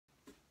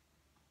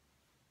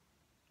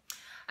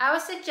I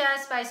would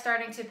suggest by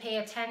starting to pay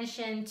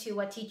attention to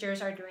what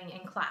teachers are doing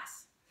in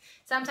class.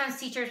 Sometimes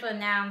teachers will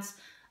announce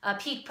a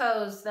peak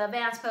pose, the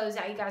advanced pose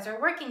that you guys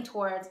are working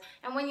towards.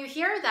 And when you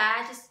hear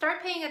that, just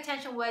start paying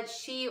attention what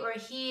she or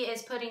he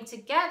is putting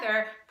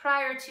together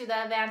prior to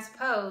the advanced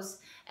pose.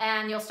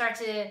 And you'll start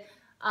to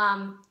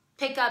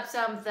pick up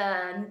some of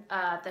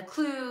the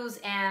clues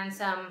and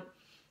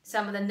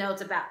some of the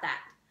notes about that.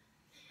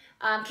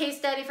 Case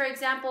study, for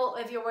example,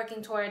 if you're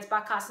working towards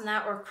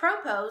Bakasana or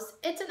crow pose,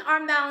 it's an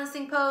arm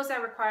balancing pose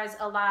that requires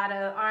a lot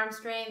of arm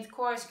strength,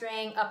 core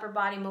strength, upper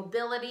body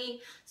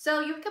mobility. So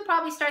you can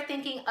probably start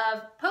thinking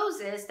of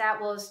poses that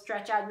will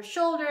stretch out your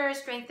shoulders,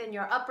 strengthen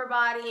your upper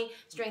body,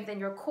 strengthen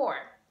your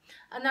core.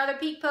 Another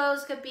peak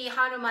pose could be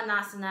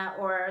Hanumanasana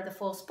or the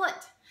full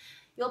split.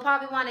 You'll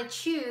probably want to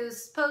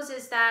choose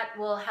poses that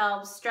will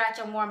help stretch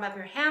and warm up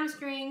your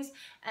hamstrings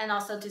and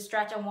also to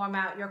stretch and warm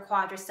out your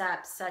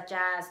quadriceps, such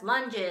as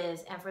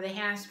lunges, and for the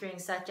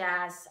hamstrings, such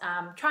as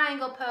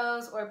triangle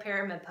pose or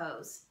pyramid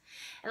pose.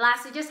 And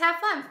lastly, just have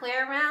fun, play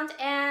around,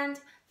 and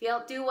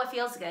do what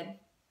feels good.